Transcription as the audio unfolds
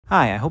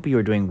Hi, I hope you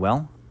are doing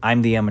well.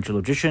 I'm the amateur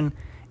logician,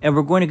 and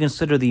we're going to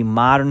consider the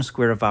modern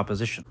square of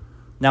opposition.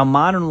 Now,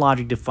 modern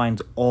logic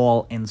defines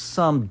all and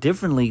some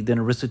differently than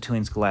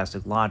Aristotelian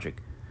scholastic logic.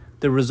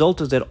 The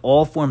result is that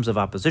all forms of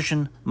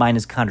opposition,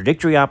 minus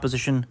contradictory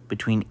opposition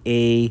between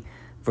A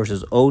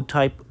versus O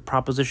type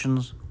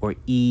propositions or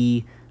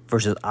E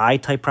versus I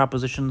type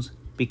propositions,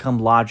 become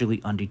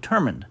logically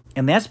undetermined.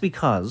 And that's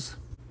because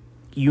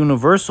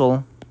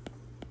universal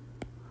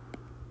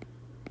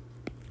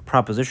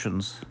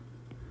propositions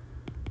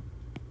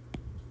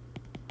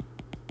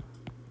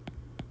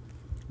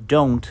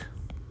don't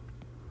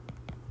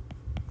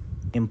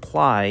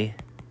imply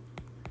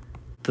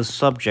the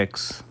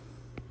subject's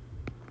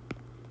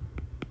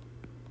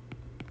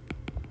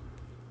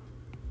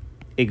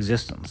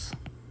existence,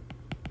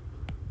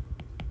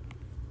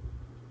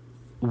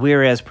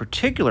 whereas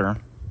particular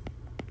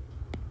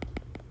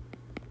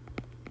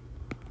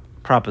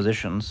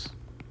propositions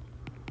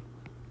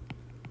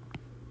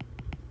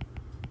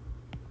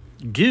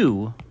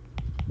do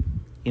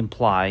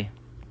imply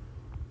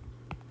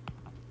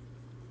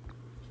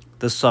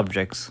the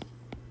subject's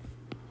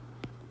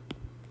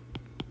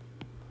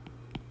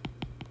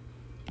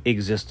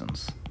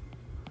existence.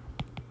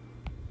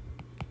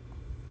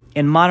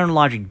 And modern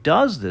logic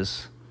does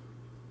this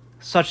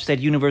such that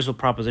universal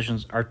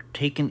propositions are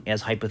taken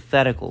as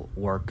hypothetical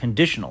or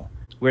conditional,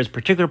 whereas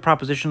particular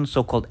propositions,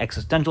 so-called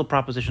existential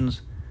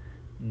propositions,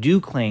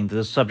 do claim that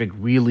the subject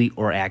really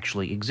or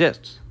actually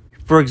exists.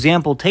 For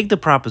example, take the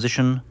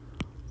proposition,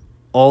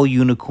 all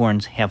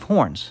unicorns have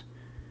horns.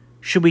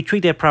 Should we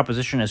treat that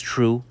proposition as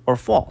true or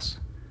false?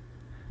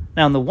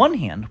 Now, on the one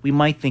hand, we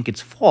might think it's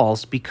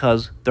false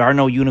because there are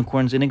no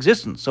unicorns in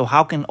existence. So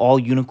how can all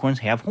unicorns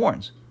have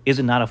horns? Is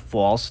it not a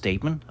false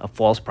statement, a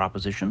false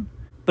proposition?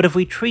 But if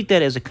we treat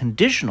that as a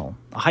conditional,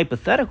 a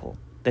hypothetical,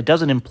 that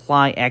doesn't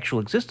imply actual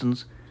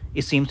existence,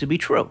 it seems to be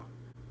true.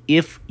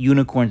 If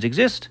unicorns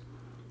exist,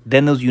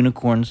 then those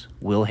unicorns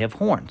will have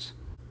horns.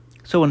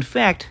 So in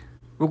fact,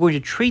 we're going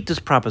to treat this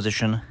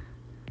proposition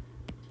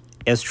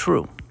as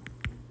true.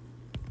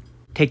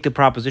 Take the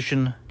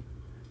proposition,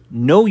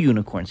 no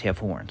unicorns have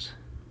horns.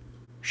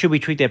 Should we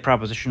treat that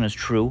proposition as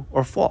true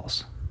or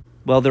false?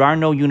 Well, there are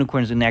no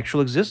unicorns in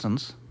actual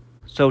existence,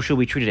 so should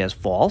we treat it as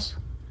false?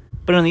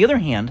 But on the other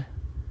hand,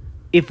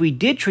 if we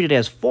did treat it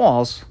as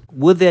false,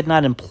 would that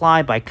not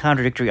imply by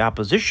contradictory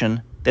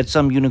opposition that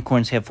some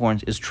unicorns have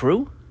horns is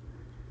true?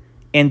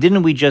 And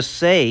didn't we just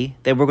say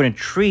that we're going to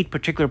treat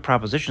particular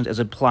propositions as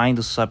implying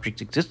the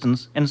subject's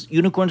existence, and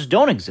unicorns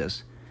don't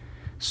exist?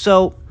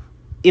 So,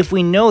 if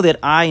we know that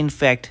I, in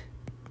fact,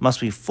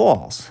 must be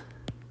false,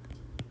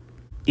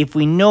 if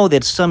we know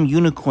that some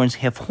unicorns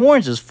have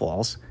horns is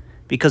false,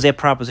 because that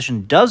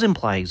proposition does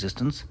imply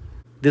existence,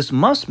 this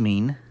must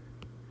mean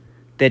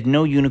that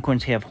no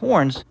unicorns have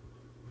horns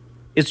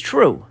is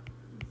true.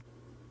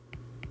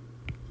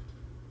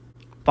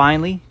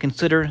 Finally,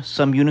 consider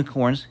some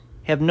unicorns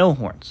have no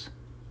horns.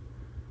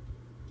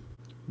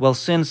 Well,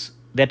 since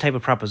that type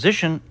of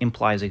proposition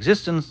implies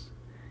existence,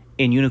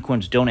 and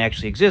unicorns don't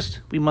actually exist,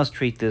 we must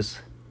treat this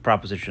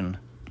proposition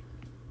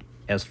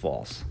as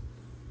false.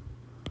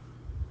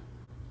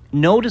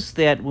 Notice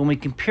that when we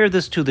compare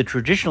this to the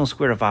traditional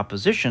square of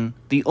opposition,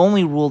 the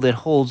only rule that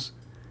holds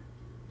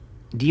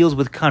deals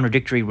with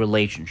contradictory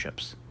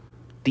relationships.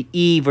 The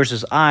E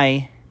versus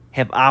I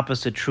have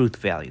opposite truth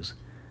values.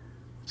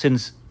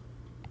 Since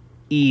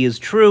E is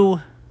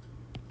true,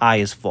 I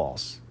is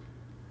false.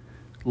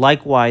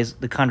 Likewise,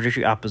 the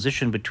contradictory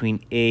opposition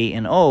between A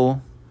and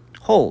O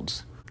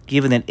holds.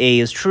 Given that A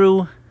is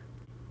true,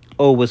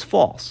 O is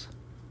false.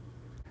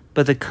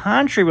 But the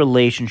contrary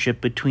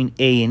relationship between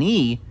A and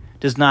E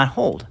does not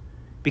hold,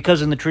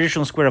 because in the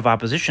traditional square of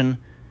opposition,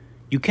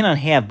 you cannot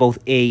have both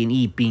A and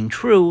E being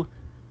true,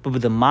 but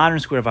with the modern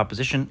square of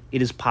opposition,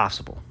 it is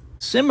possible.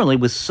 Similarly,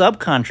 with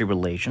subcontrary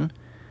relation,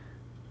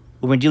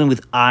 when we're dealing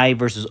with I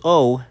versus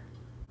O,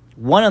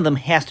 one of them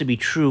has to be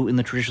true in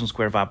the traditional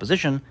square of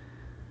opposition.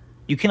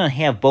 You cannot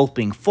have both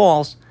being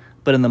false,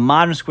 but in the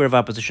modern square of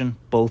opposition,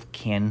 both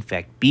can in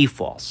fact be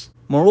false.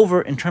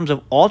 Moreover, in terms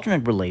of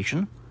alternate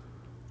relation,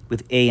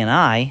 with A and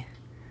I,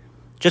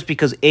 just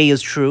because A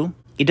is true,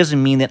 it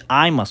doesn't mean that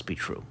I must be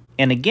true.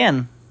 And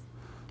again,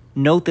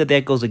 note that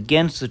that goes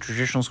against the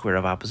traditional square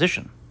of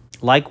opposition.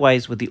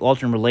 Likewise, with the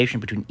alternate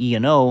relation between E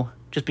and O,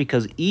 just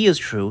because E is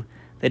true,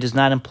 that does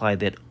not imply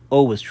that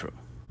O is true.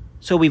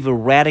 So we have a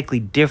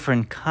radically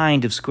different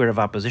kind of square of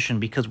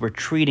opposition because we're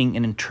treating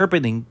and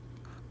interpreting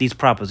these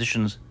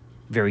propositions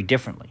very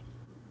differently.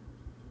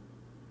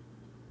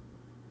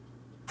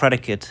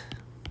 Predicate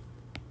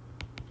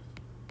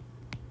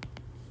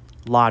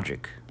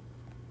logic.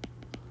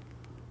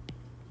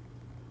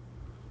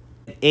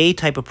 A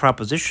type of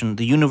proposition,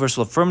 the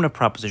universal affirmative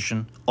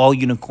proposition, all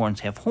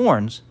unicorns have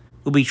horns,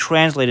 will be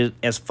translated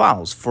as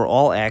follows. For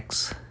all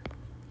x,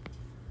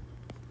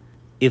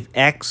 if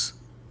x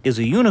is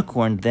a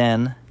unicorn,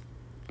 then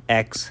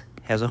x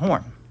has a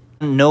horn.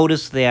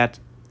 Notice that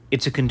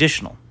it's a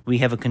conditional. We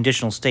have a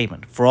conditional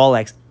statement. For all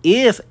x,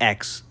 if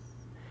x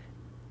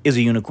is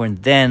a unicorn,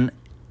 then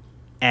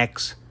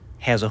x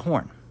has a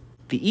horn.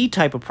 The E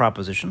type of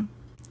proposition,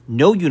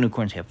 no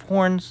unicorns have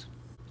horns,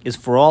 is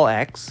for all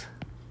x.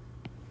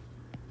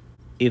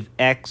 If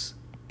x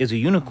is a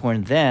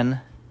unicorn, then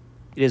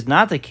it is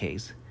not the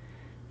case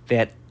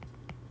that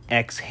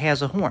x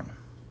has a horn.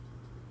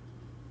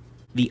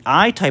 The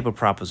I type of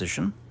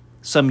proposition,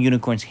 some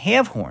unicorns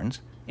have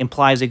horns,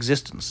 implies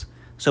existence.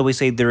 So we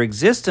say there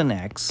exists an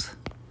x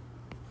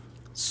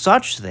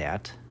such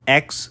that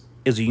x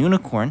is a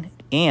unicorn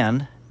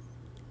and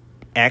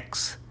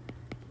x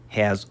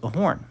has a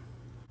horn.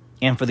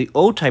 And for the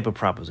O type of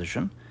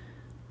proposition,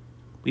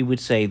 we would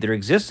say there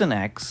exists an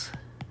x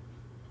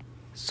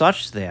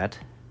such that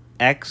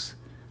x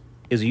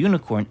is a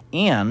unicorn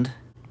and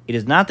it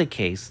is not the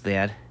case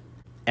that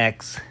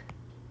x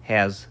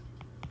has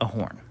a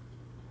horn.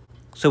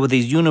 So with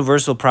these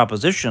universal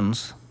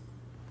propositions,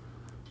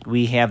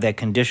 we have that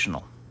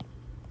conditional.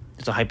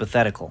 It's a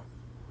hypothetical.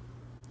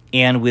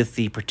 And with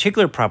the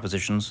particular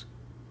propositions,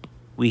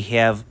 we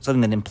have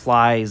something that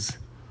implies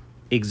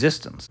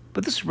existence.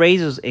 But this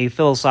raises a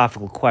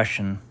philosophical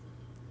question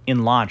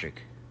in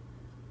logic.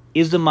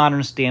 Is the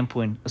modern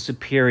standpoint a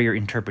superior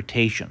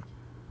interpretation?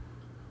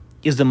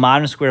 Is the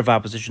modern square of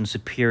opposition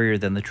superior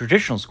than the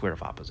traditional square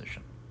of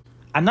opposition?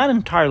 I'm not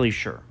entirely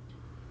sure.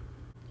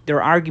 There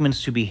are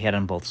arguments to be had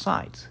on both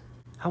sides.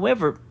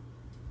 However,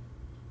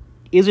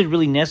 is it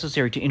really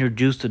necessary to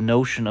introduce the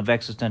notion of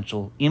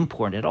existential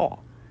import at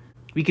all?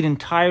 We can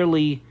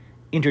entirely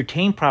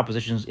entertain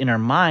propositions in our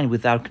mind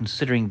without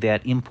considering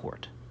that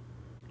import.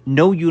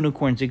 No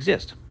unicorns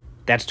exist.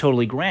 That's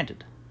totally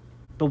granted.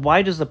 But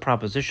why does the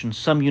proposition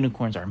some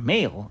unicorns are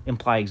male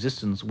imply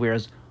existence,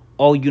 whereas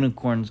all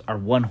unicorns are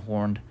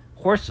one-horned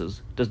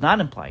horses does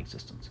not imply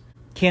existence?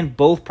 Can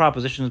both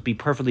propositions be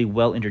perfectly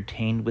well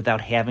entertained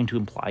without having to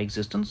imply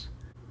existence?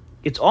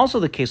 It's also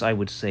the case, I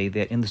would say,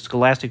 that in the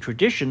scholastic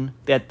tradition,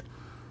 that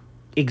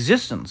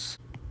existence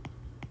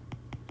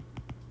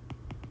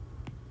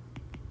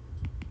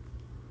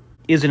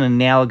is an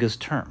analogous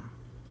term.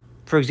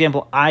 For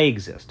example, I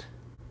exist.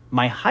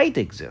 My height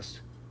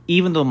exists,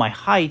 even though my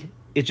height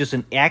is just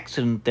an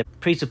accident that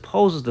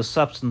presupposes the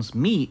substance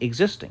me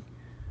existing.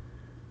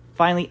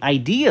 Finally,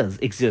 ideas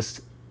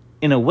exist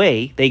in a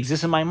way. They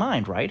exist in my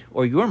mind, right?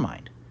 Or your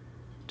mind.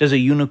 Does a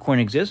unicorn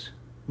exist?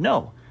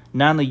 No.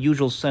 Not in the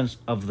usual sense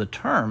of the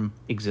term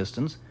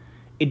existence.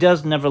 It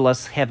does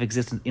nevertheless have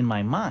existence in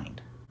my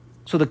mind.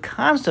 So the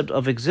concept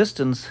of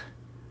existence,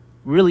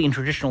 really in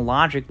traditional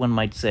logic, one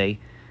might say,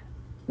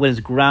 when it's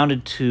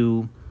grounded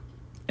to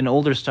an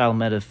older style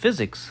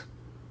metaphysics,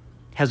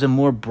 has a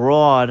more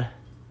broad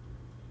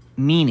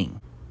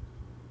meaning.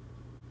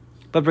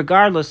 But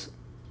regardless,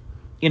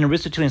 in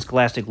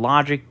Aristotelian-Scholastic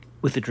logic,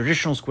 with the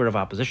traditional square of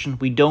opposition,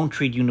 we don't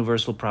treat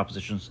universal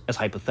propositions as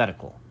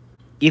hypothetical.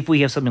 If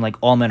we have something like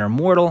all men are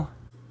mortal,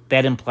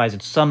 that implies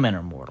that some men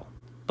are mortal.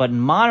 But in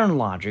modern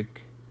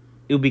logic,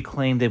 it would be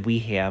claimed that we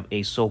have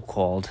a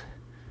so-called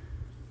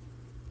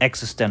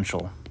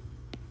existential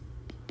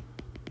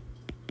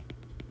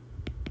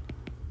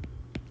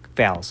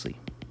fallacy.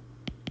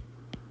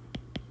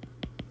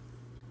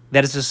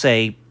 That is to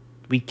say,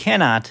 we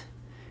cannot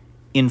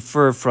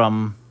infer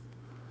from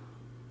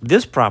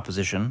this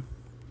proposition,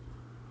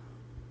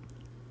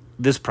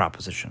 the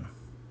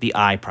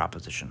I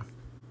proposition.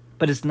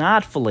 But it's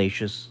not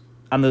fallacious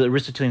on the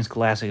Aristotelian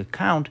scholastic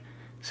account,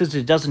 since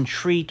it doesn't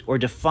treat or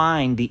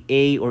define the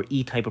A or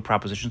E type of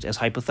propositions as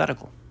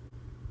hypothetical.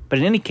 But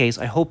in any case,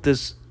 I hope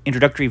this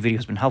introductory video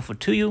has been helpful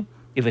to you.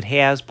 If it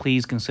has,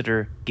 please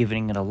consider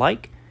giving it a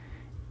like,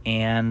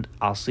 and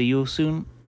I'll see you soon